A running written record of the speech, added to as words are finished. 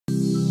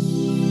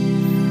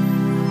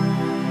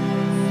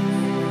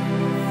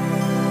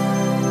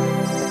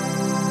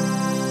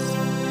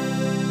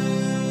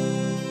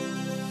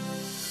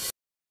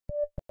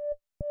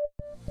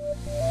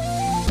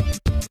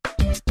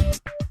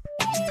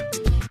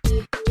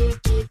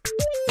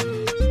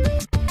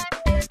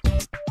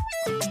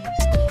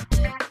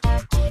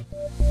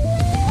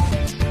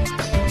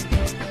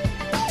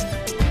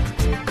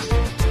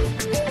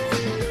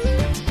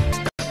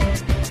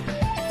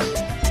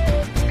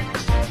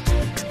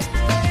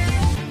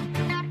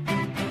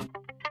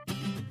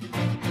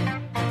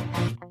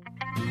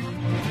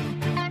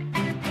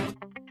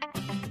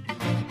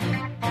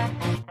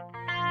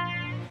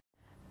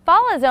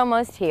Fall is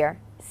almost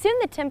here. Soon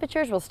the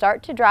temperatures will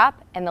start to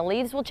drop and the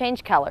leaves will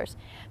change colors.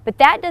 But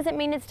that doesn't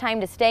mean it's time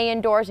to stay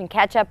indoors and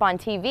catch up on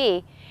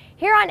TV.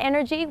 Here on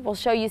Energy, we'll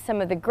show you some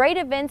of the great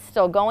events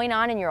still going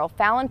on in your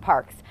O'Fallon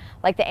parks,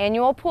 like the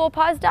annual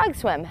Paws Dog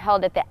Swim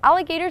held at the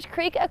Alligator's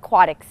Creek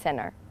Aquatic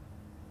Center.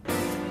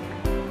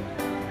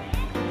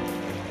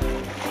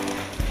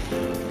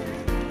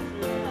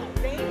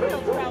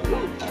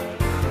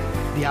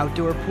 The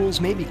outdoor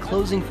pools may be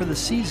closing for the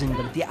season,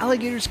 but at the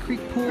Alligator's Creek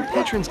Pool,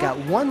 patrons got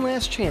one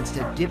last chance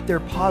to dip their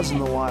paws in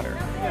the water.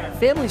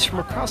 Families from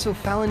across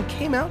O'Fallon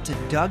came out to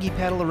doggy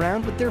paddle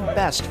around with their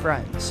best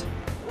friends.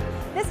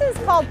 This is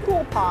called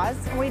Pool Paws,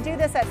 and we do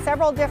this at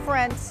several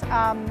different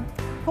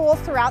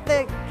pools throughout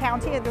the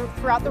county,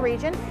 throughout the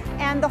region.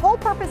 And the whole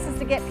purpose is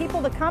to get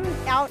people to come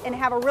out and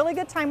have a really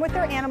good time with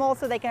their animals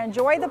so they can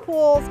enjoy the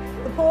pools.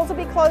 The pools will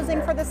be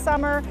closing for the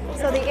summer,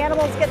 so the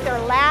animals get their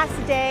last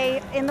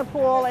day in the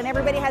pool and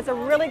everybody has a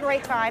really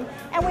great time.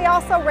 And we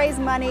also raise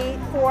money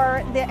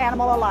for the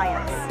Animal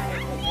Alliance.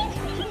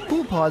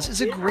 Pool Paws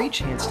is a great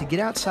chance to get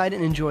outside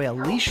and enjoy a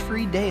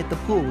leash-free day at the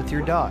pool with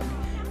your dog.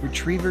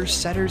 Retrievers,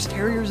 setters,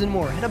 terriers, and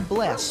more had a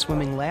blast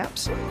swimming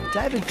laps,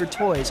 diving for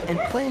toys, and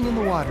playing in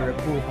the water at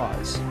Pool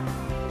Paws.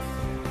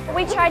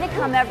 We try to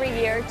come every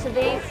year to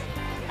these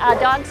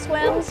dog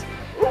swims.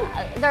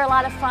 They're a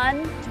lot of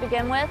fun to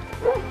begin with,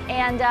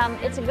 and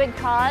it's a good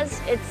cause.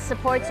 It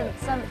supports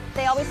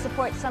they always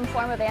support some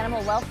form of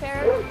animal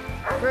welfare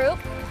group.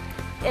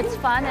 It's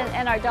fun,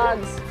 and our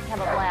dogs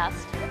have a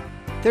blast.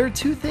 There are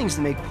two things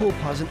that make Pool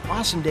Paws an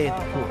awesome day at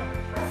the pool.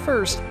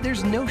 First,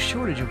 there's no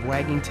shortage of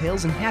wagging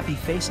tails and happy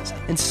faces.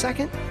 And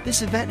second,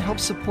 this event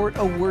helps support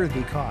a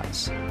worthy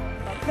cause.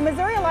 The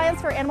Missouri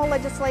Alliance for Animal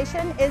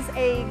Legislation is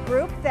a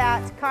group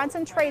that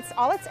concentrates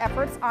all its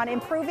efforts on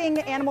improving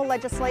animal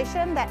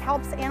legislation that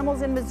helps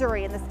animals in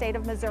Missouri, in the state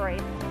of Missouri.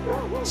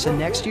 So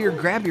next year,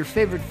 grab your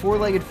favorite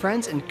four-legged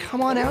friends and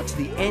come on out to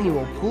the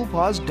annual Pool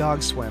Paws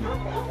Dog Swim.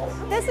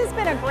 This has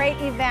been a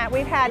great event.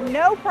 We've had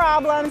no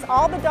problems.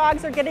 All the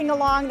dogs are getting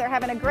along. They're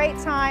having a great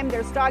time.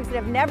 There's dogs that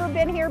have never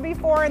been here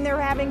before and they're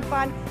having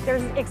fun.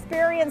 There's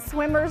experienced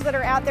swimmers that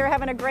are out there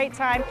having a great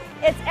time.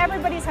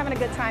 Everybody's having a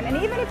good time. And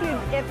even if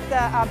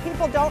the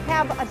people don't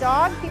have a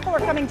dog, people are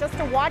coming just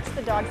to watch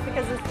the dogs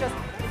because it's just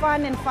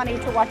fun and funny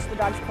to watch the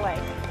dogs play.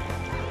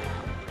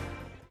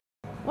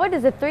 What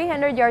does a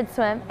 300-yard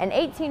swim, an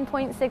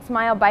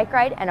 18.6-mile bike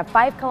ride, and a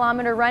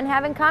 5-kilometer run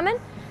have in common?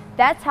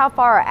 That's how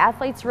far our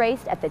athletes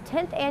raced at the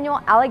 10th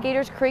annual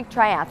Alligator's Creek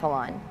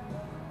Triathlon.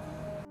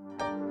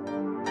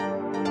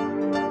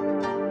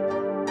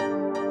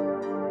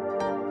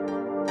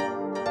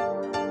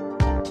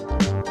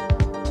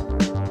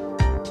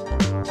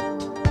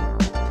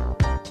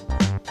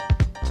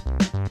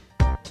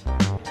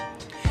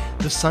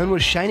 The sun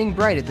was shining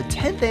bright at the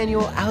 10th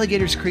annual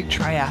Alligator's Creek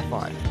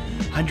Triathlon.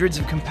 Hundreds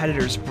of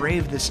competitors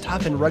braved this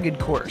tough and rugged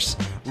course,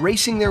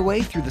 racing their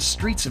way through the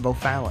streets of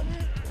O'Fallon.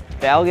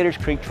 The Alligator's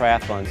Creek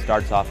Triathlon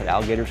starts off at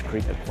Alligator's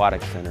Creek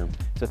Aquatic Center.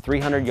 It's a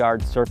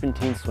 300-yard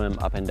serpentine swim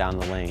up and down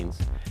the lanes.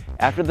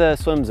 After the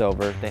swim's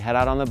over, they head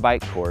out on the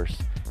bike course,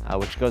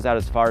 which goes out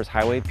as far as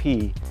Highway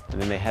P,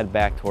 and then they head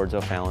back towards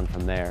O'Fallon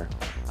from there.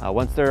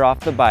 Once they're off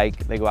the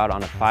bike, they go out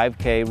on a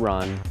 5K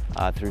run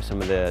through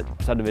some of the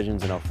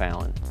subdivisions in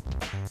O'Fallon.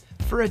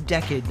 For a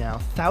decade now,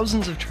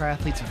 thousands of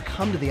triathletes have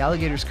come to the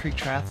Alligator's Creek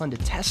Triathlon to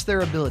test their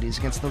abilities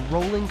against the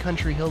rolling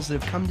country hills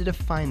that have come to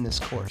define this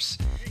course.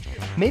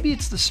 Maybe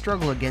it's the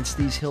struggle against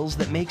these hills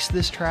that makes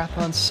this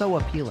triathlon so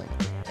appealing,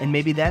 and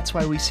maybe that's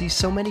why we see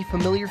so many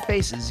familiar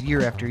faces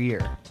year after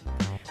year.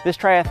 This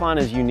triathlon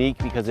is unique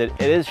because it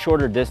is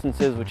shorter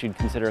distances, which you'd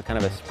consider kind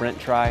of a sprint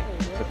tri,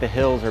 but the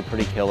hills are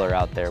pretty killer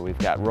out there. We've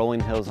got rolling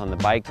hills on the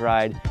bike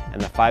ride,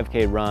 and the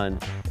 5K run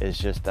is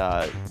just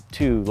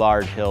two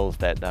large hills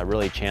that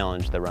really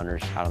challenge the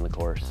runners out on the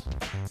course.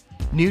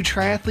 New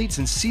triathletes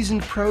and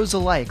seasoned pros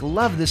alike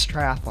love this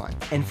triathlon,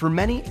 and for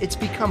many, it's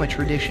become a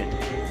tradition.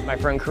 My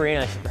friend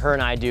Karina, her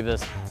and I do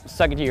this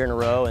second year in a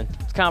row, and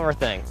it's kind of our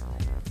thing.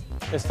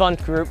 It's fun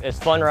group, it's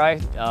fun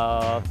ride,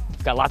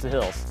 it's got lots of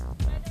hills.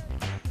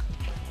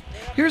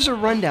 Here's a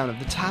rundown of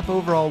the top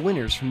overall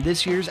winners from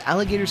this year's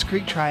Alligator's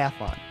Creek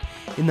Triathlon.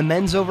 In the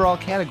men's overall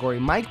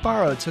category, Mike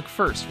Barrow took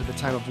first with a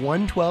time of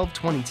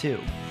 1:12.22.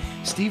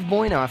 Steve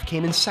Boynoff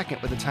came in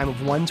second with a time of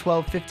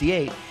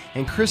 1:12.58,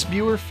 and Chris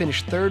Buer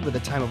finished third with a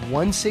time of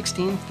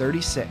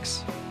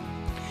 1:16.36.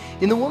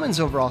 In the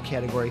women's overall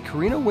category,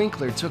 Karina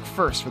Winkler took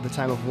first with a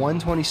time of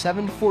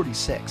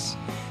 1:27.46.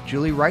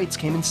 Julie Reitz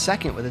came in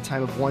second with a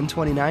time of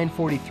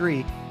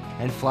 1:29.43,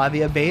 and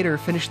Flavia Bader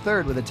finished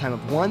third with a time of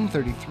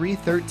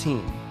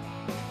 1:33.13.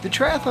 The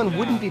triathlon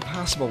wouldn't be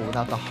possible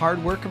without the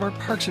hard work of our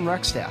Parks and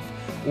Rec staff,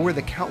 or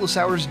the countless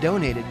hours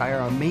donated by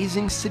our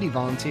amazing city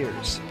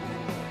volunteers.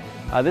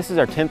 This is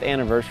our 10th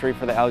anniversary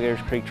for the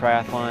Alligator's Creek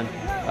Triathlon.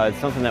 It's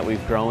something that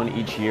we've grown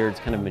each year. It's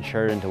kind of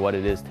matured into what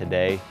it is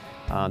today.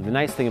 The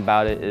nice thing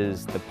about it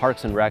is the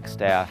Parks and Rec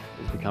staff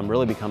has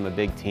really become a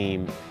big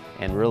team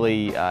and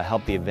really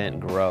helped the event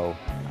grow.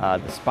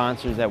 The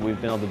sponsors that we've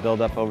been able to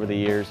build up over the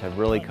years have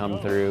really come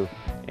through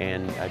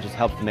and just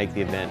help to make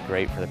the event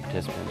great for the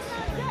participants.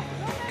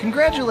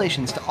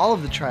 Congratulations to all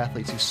of the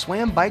triathletes who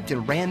swam, biked,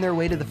 and ran their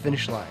way to the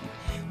finish line.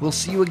 We'll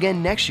see you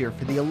again next year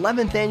for the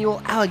 11th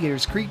annual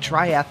Alligators Creek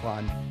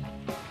Triathlon.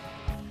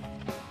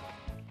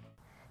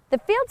 The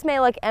fields may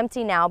look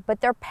empty now,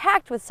 but they're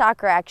packed with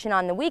soccer action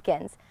on the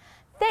weekends,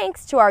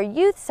 thanks to our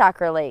Youth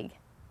Soccer League.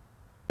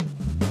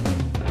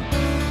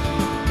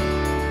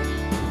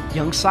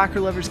 Young soccer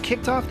lovers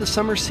kicked off the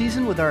summer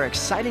season with our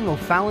exciting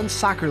O'Fallon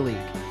Soccer League.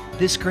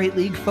 This great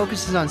league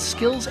focuses on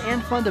skills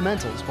and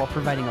fundamentals while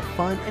providing a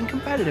fun and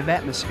competitive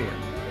atmosphere.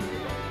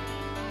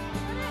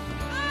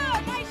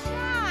 Oh, nice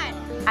shot!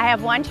 I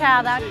have one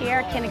child out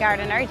here, a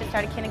kindergartner. He just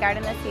started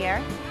kindergarten this year.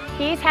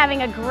 He's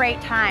having a great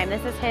time.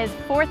 This is his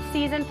 4th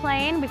season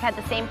playing. We've had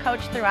the same coach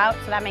throughout,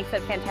 so that makes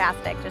it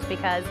fantastic just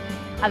because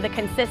of the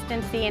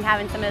consistency and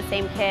having some of the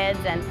same kids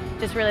and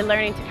just really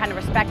learning to kind of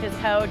respect his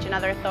coach and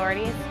other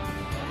authorities.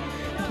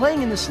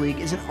 Playing in this league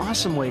is an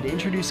awesome way to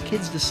introduce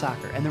kids to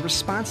soccer, and the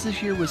response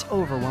this year was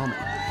overwhelming.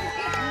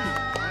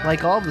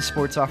 Like all of the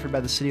sports offered by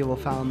the City of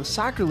O'Fallon, the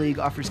Soccer League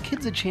offers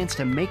kids a chance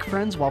to make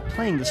friends while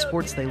playing the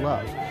sports they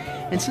love.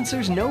 And since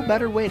there's no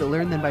better way to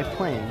learn than by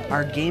playing,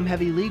 our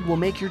game-heavy league will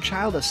make your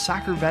child a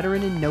soccer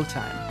veteran in no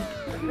time.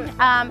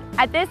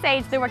 At this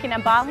age, they're working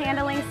on ball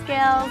handling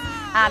skills.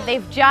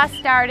 They've just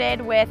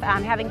started with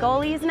having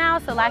goalies now,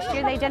 so last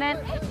year they didn't.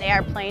 They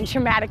are playing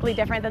dramatically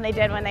different than they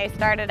did when they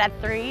started at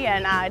 3,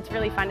 and it's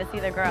really fun to see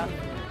their growth.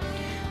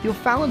 The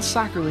O'Fallon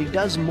Soccer League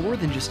does more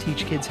than just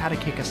teach kids how to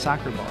kick a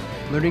soccer ball.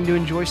 Learning to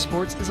enjoy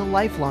sports is a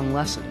lifelong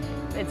lesson.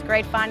 It's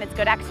great fun, it's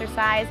good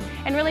exercise,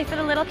 and really for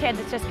the little kids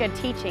it's just good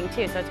teaching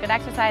too. So it's good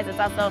exercise, it's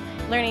also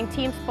learning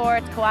team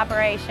sports,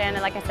 cooperation,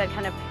 and like I said,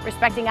 kind of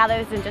respecting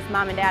others and just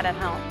mom and dad at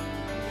home.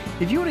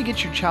 If you want to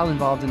get your child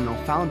involved in an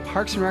O'Fallon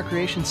Parks and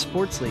Recreation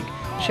Sports League,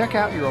 check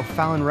out your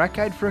O'Fallon Rec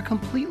Guide for a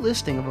complete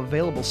listing of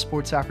available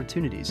sports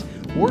opportunities,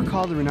 or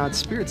call the Renaud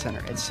Spirit Center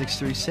at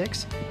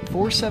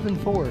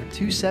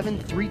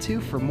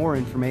 636-474-2732 for more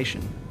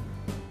information.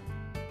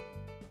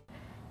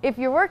 If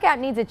your workout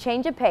needs a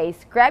change of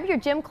pace, grab your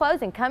gym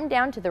clothes and come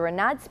down to the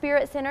Renaud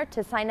Spirit Center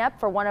to sign up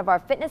for one of our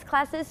fitness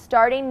classes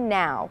starting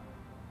now.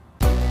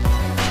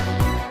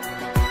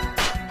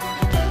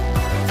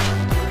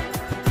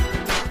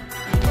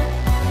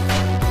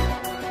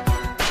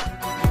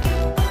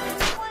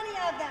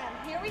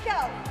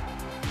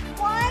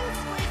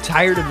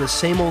 Tired of the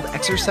same old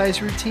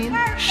exercise routine?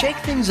 Shake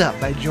things up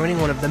by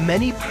joining one of the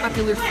many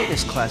popular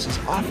fitness classes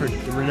offered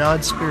at the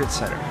Renaud Spirit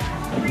Center.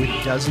 With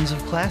dozens of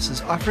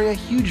classes offering a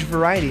huge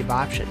variety of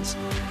options,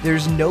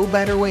 there's no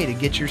better way to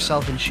get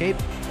yourself in shape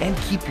and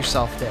keep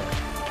yourself there.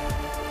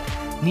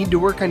 Need to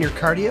work on your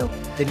cardio?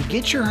 Then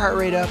get your heart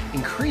rate up,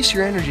 increase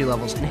your energy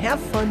levels, and have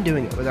fun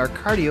doing it with our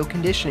cardio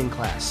conditioning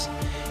class.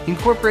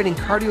 Incorporating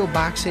cardio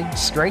boxing,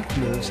 strength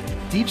moves,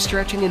 deep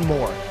stretching, and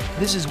more,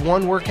 this is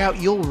one workout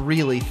you'll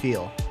really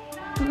feel.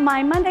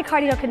 My Monday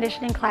cardio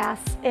conditioning class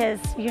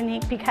is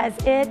unique because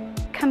it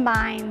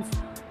combines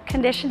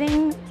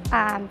conditioning,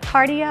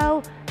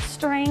 cardio,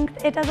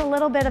 strength. It does a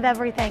little bit of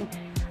everything.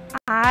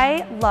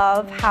 I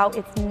love how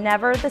it's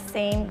never the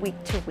same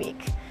week to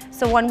week.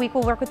 So one week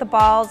we'll work with the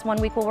balls, one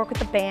week we'll work with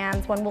the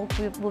bands, one we'll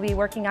be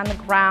working on the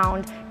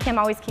ground. Kim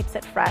always keeps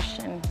it fresh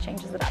and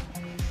changes it up.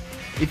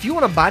 If you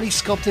want a body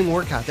sculpting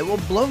workout that will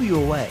blow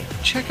you away,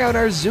 check out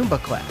our Zumba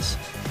class.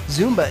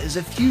 Zumba is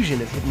a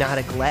fusion of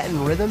hypnotic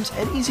Latin rhythms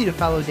and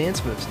easy-to-follow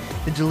dance moves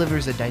that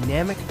delivers a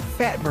dynamic,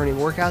 fat-burning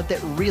workout that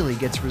really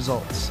gets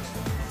results.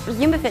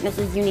 Zumba fitness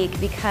is unique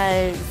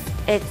because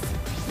it's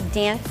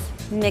dance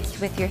mixed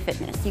with your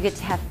fitness. You get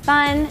to have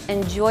fun,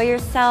 enjoy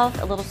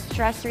yourself, a little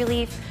stress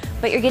relief,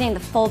 but you're getting the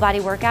full body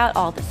workout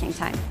all at the same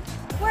time.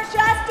 We're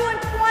just doing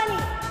 20,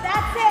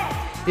 that's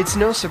it. It's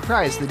no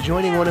surprise that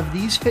joining one of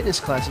these fitness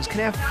classes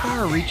can have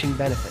far-reaching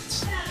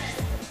benefits.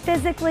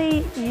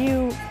 Physically,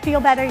 you feel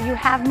better, you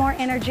have more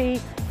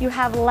energy, you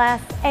have less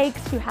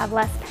aches, you have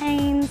less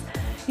pains,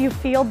 you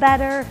feel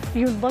better,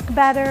 you look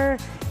better.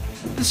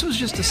 This was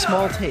just a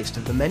small taste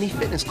of the many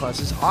fitness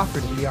classes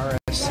offered at the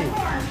RSC.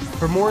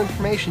 For more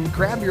information,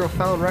 grab your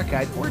O'Fallon Rec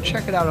Guide or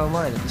check it out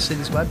online at the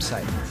city's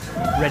website.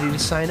 Ready to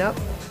sign up?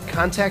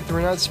 Contact the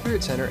Renaud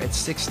Spirit Center at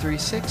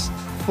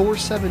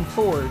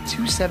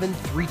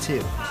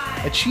 636-474-2732.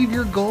 Achieve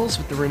your goals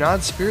with the Renaud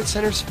Spirit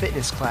Center's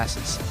fitness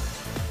classes.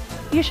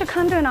 You should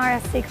come to an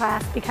RSC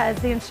class because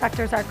the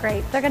instructors are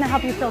great. They're going to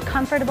help you feel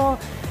comfortable.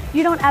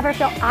 You don't ever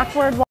feel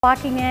awkward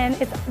walking in.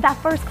 That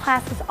first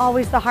class is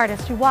always the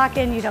hardest. You walk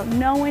in, you don't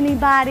know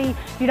anybody,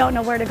 you don't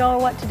know where to go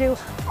or what to do.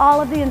 All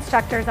of the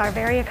instructors are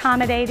very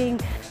accommodating.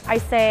 I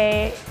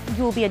say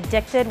you will be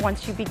addicted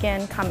once you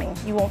begin coming.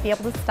 You won't be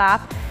able to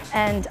stop,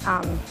 and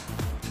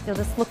you'll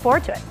just look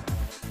forward to it.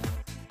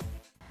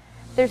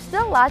 There's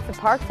still lots of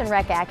Parks and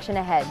Rec action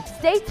ahead.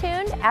 Stay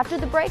tuned after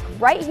the break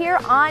right here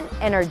on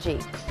Energy.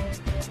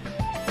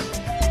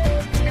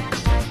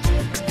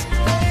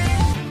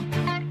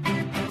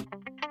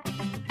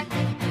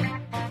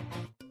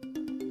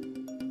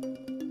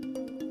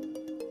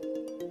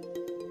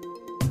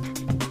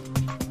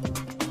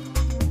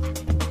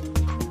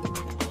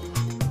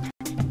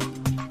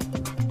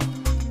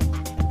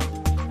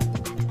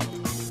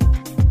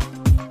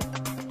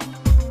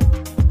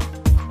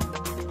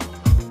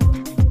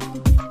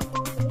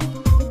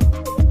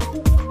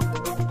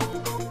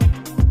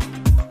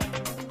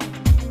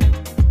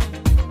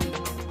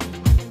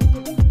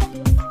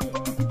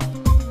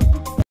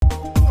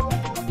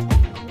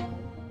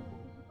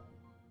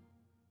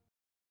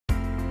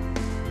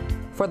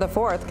 For the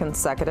 4th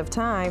consecutive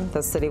time,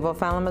 the city of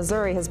O'Fallon,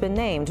 Missouri has been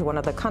named one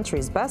of the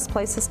country's best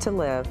places to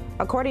live,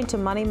 according to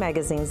Money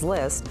Magazine's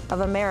list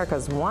of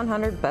America's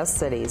 100 best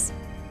cities.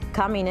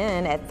 Coming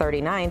in at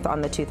 39th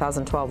on the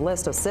 2012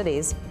 list of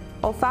cities,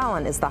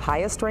 O'Fallon is the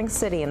highest-ranked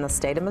city in the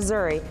state of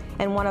Missouri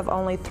and one of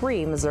only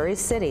 3 Missouri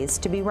cities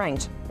to be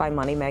ranked by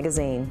Money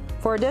Magazine.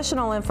 For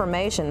additional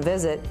information,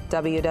 visit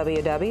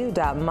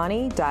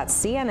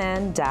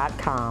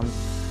www.money.cnn.com.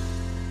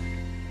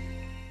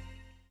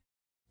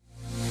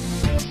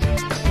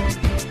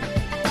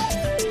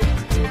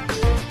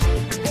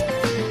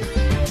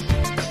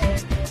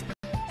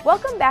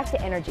 Welcome back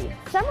to Energy.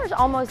 Summer's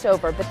almost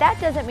over, but that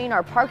doesn't mean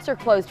our parks are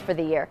closed for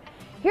the year.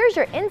 Here's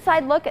your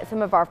inside look at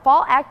some of our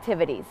fall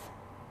activities.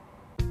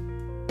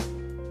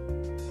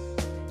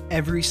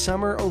 Every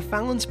summer,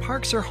 O'Fallon's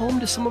parks are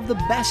home to some of the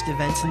best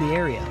events in the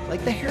area,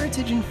 like the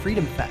Heritage and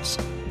Freedom Fest,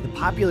 the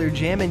popular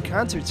Jam and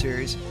Concert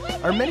Series,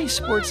 our many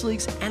sports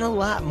leagues, and a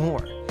lot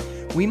more.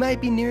 We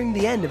might be nearing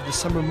the end of the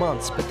summer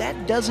months, but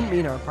that doesn't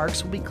mean our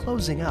parks will be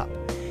closing up.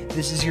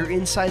 This is your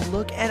inside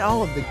look at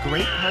all of the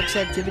great parks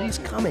activities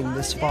coming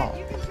this fall.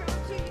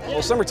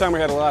 Well, summertime we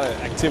had a lot of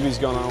activities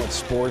going on with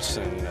sports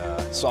and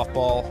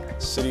softball,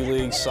 city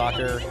league,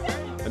 soccer,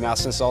 but now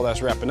since all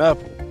that's wrapping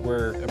up,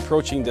 we're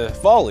approaching the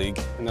fall league.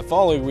 In the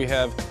fall league we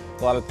have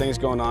a lot of things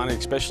going on,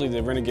 especially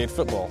the Renegade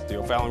football, the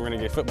O'Fallon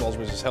Renegade footballs,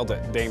 which is held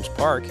at Dames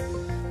Park.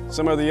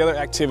 Some of the other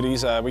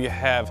activities, we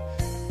have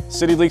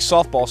City League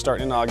softball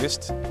starting in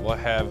August, we'll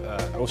have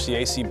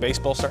OCAC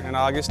baseball starting in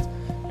August,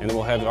 and then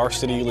we'll have our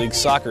City League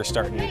soccer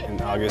starting in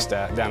August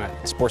down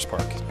at Sports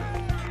Park.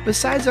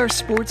 Besides our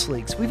sports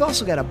leagues, we've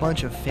also got a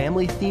bunch of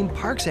family-themed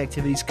parks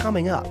activities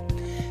coming up.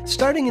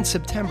 Starting in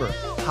September,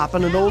 hop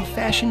on an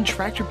old-fashioned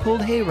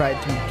tractor-pulled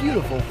hayride through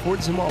beautiful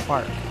Fort Zumwalt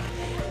Park.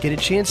 Get a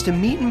chance to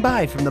meet and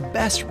buy from the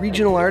best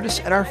regional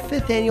artists at our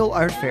 5th annual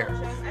art fair,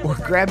 or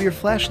grab your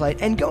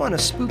flashlight and go on a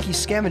spooky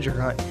scavenger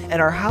hunt at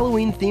our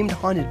Halloween-themed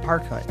haunted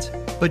park hunt.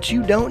 But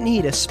you don't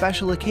need a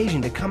special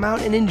occasion to come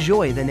out and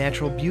enjoy the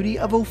natural beauty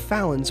of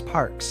O'Fallon's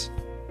parks.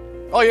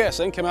 Oh yes,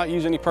 they can come out and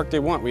use any park they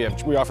want. We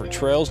offer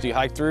trails to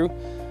hike through.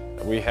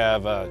 We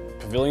have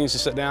pavilions to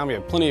sit down. We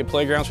have plenty of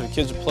playgrounds for the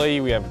kids to play.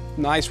 We have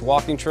nice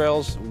walking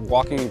trails,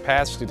 walking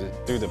paths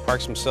through the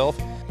parks themselves.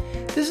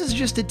 This is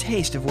just a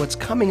taste of what's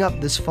coming up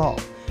this fall.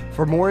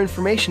 For more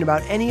information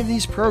about any of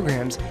these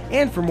programs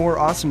and for more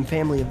awesome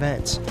family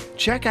events,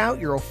 check out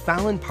your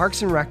O'Fallon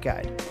Parks and Rec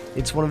Guide.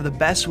 It's one of the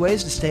best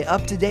ways to stay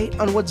up to date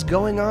on what's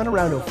going on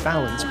around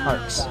O'Fallon's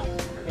parks.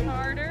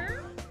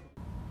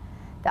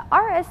 The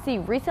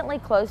RSC recently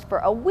closed for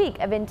a week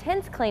of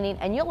intense cleaning,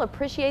 and you'll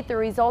appreciate the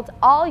results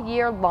all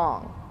year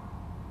long.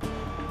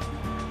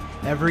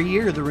 Every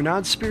year, the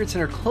Renaud Spirit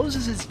Center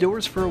closes its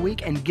doors for a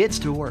week and gets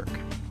to work.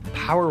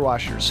 Power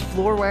washers,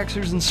 floor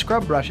waxers, and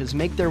scrub brushes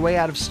make their way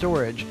out of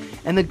storage,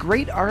 and the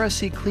great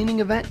RSC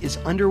cleaning event is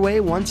underway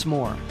once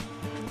more.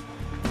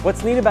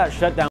 What's neat about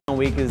Shutdown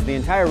Week is the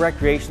entire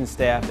recreation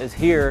staff is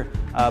here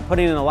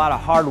putting in a lot of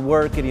hard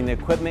work, getting the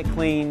equipment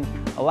clean,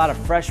 a lot of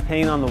fresh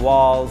paint on the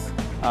walls,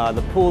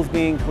 the pool's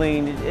being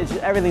cleaned.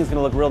 Everything's going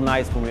to look real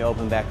nice when we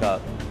open back up.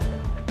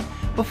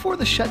 Before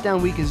the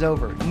shutdown week is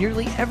over,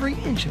 nearly every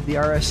inch of the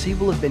RSC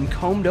will have been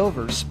combed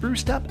over,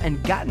 spruced up,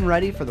 and gotten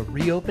ready for the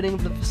reopening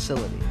of the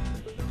facility.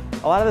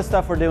 A lot of the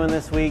stuff we're doing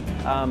this week,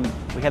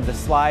 we had the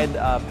slide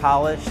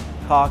polished,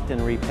 caulked, and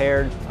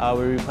repaired.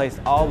 We replaced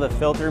all the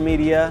filter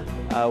media,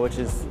 which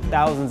is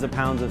thousands of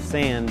pounds of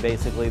sand,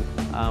 basically.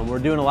 We're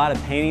doing a lot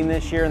of painting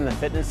this year in the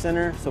fitness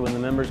center, so when the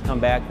members come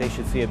back, they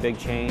should see a big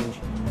change.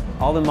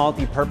 All the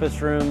multi-purpose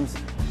rooms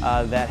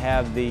that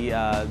have the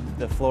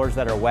floors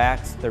that are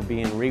waxed, they're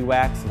being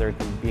re-waxed, so they're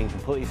being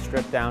completely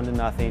stripped down to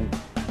nothing,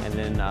 and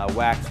then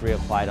wax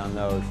reapplied on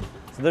those.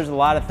 So there's a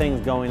lot of things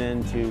going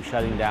into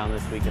shutting down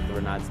this week at the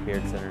Renaud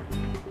Spirit Center.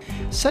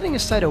 Setting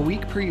aside a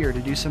week per year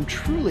to do some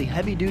truly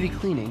heavy-duty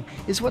cleaning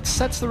is what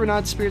sets the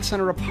Renaud Spirit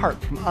Center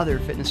apart from other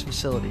fitness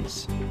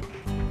facilities.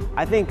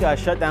 I think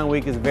Shutdown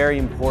Week is very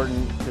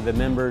important to the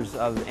members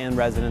and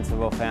residents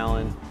of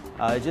O'Fallon.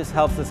 It just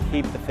helps us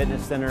keep the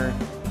fitness center,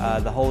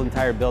 the whole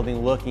entire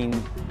building looking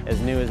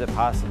as new as it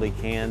possibly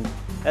can.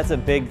 That's a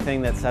big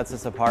thing that sets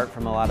us apart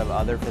from a lot of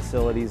other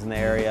facilities in the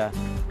area.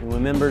 And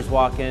when members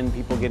walk in,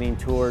 people getting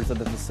tours of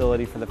the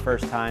facility for the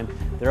first time,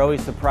 they're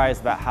always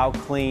surprised about how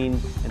clean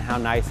and how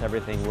nice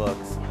everything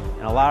looks.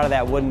 And a lot of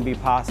that wouldn't be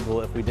possible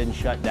if we didn't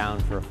shut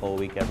down for a full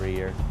week every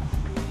year.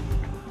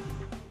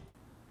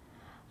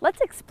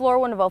 Let's explore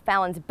one of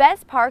O'Fallon's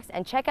best parks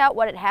and check out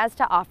what it has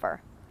to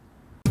offer.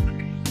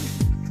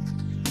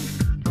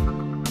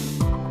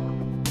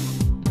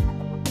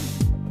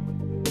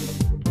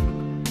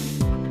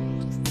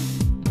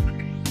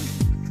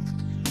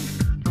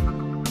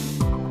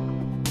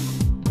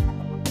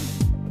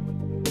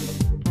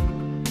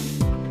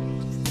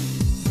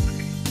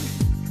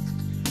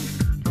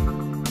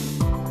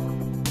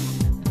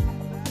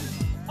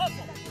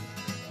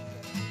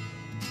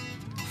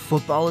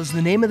 Football is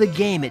the name of the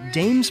game at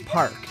Dames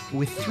Park.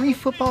 With 3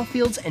 football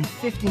fields and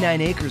 59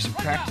 acres of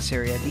practice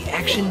area, the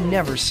action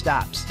never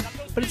stops.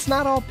 But it's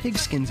not all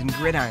pigskins and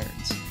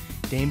gridirons.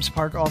 Dames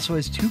Park also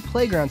has 2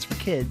 playgrounds for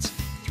kids,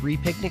 3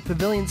 picnic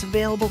pavilions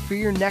available for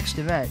your next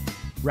event,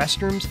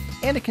 restrooms,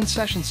 and a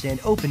concession stand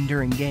open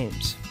during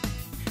games.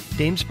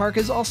 Dames Park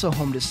is also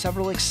home to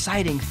several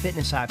exciting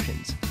fitness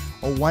options.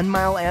 A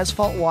 1-mile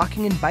asphalt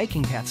walking and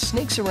biking path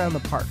snakes around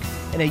the park,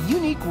 and a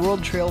unique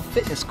World Trail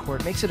fitness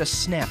court makes it a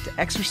snap to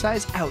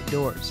exercise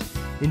outdoors.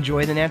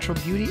 Enjoy the natural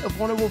beauty of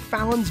one of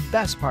O'Fallon's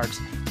best parks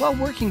while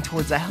working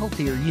towards a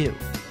healthier you.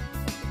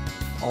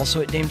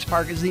 Also at Dames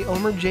Park is the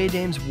Omer J.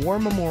 Dames War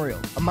Memorial,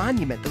 a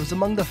monument that was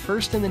among the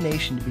first in the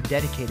nation to be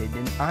dedicated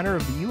in honor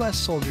of the U.S.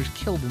 soldiers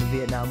killed in the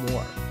Vietnam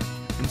War.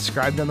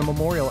 Inscribed on the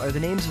memorial are the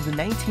names of the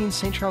 19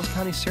 St. Charles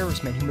County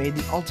servicemen who made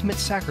the ultimate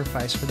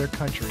sacrifice for their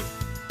country.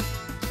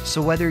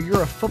 So whether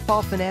you're a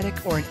football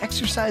fanatic or an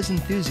exercise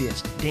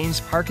enthusiast, Dames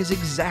Park is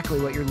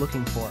exactly what you're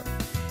looking for.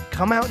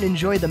 Come out and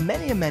enjoy the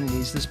many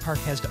amenities this park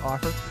has to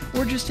offer,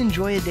 or just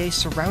enjoy a day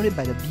surrounded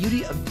by the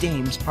beauty of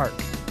Dames Park.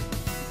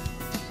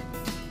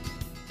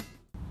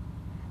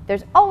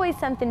 There's always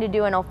something to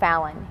do in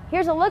O'Fallon.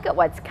 Here's a look at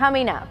what's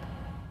coming up.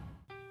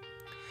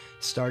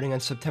 Starting on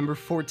September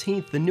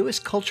 14th, the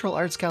newest Cultural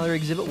Arts Gallery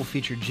exhibit will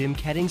feature Jim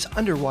Kedding's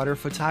underwater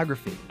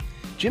photography.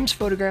 Jim's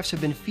photographs have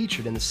been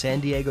featured in the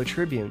San Diego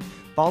Tribune,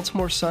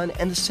 Baltimore Sun,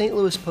 and the St.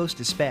 Louis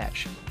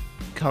Post-Dispatch.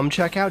 Come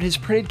check out his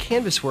printed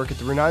canvas work at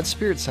the Renaud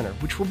Spirit Center,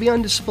 which will be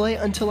on display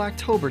until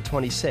October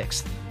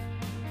 26th.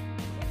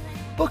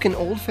 Book an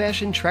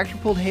old-fashioned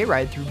tractor-pulled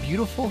hayride through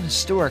beautiful,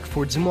 historic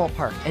Fort Zumwalt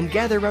Park and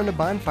gather around a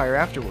bonfire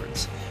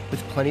afterwards.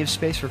 With plenty of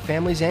space for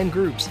families and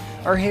groups,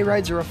 our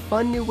hayrides are a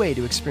fun new way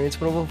to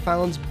experience one of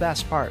O'Fallon's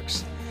best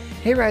parks.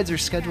 Hayrides are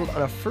scheduled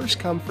on a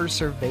first-come,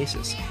 first-served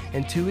basis,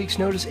 and 2 weeks'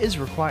 notice is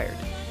required.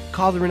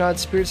 Call the Renaud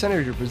Spirit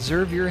Center to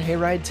reserve your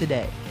hayride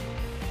today.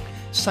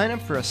 Sign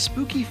up for a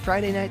spooky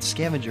Friday night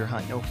scavenger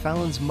hunt in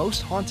O'Fallon's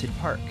most haunted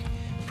park.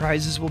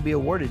 Prizes will be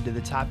awarded to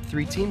the top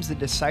 3 teams that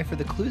decipher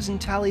the clues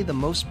and tally the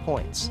most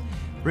points.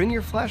 Bring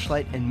your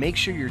flashlight and make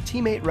sure your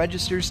teammate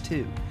registers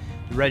too.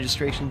 The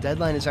registration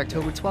deadline is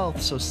October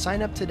 12th, so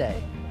sign up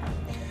today.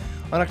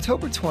 On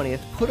October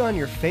 20th, put on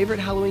your favorite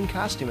Halloween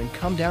costume and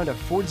come down to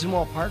Fort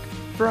Zumwalt Park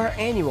for our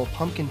annual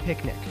pumpkin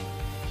picnic.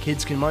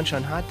 Kids can munch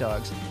on hot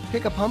dogs,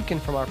 pick a pumpkin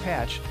from our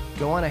patch,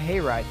 go on a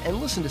hayride,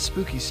 and listen to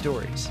spooky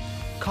stories.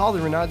 Call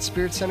the Renaud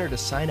Spirit Center to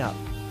sign up.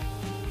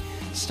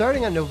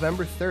 Starting on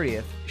November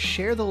 30th,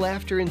 share the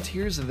laughter and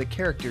tears of the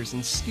characters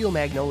in Steel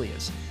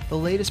Magnolias, the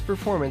latest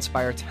performance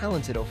by our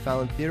talented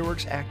O'Fallon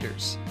TheaterWorks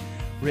actors.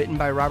 Written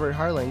by Robert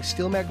Harling,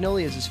 Steel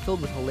Magnolias is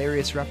filled with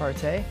hilarious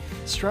repartee,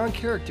 strong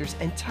characters,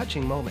 and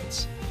touching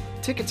moments.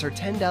 Tickets are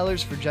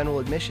 $10 for general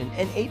admission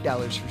and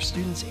 $8 for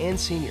students and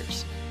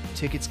seniors.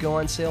 Tickets go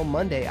on sale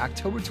Monday,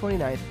 October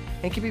 29th,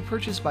 and can be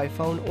purchased by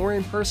phone or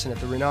in person at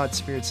the Renaud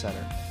Spirit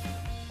Center.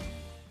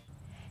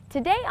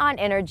 Today on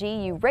Energy,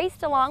 you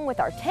raced along with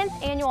our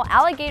 10th annual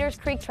Alligators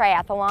Creek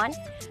Triathlon,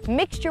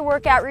 mixed your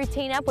workout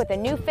routine up with a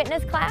new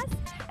fitness class,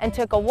 and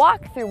took a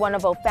walk through one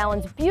of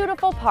O'Fallon's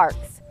beautiful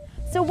parks.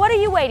 So what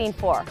are you waiting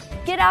for?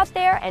 Get out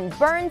there and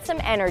burn some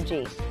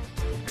energy.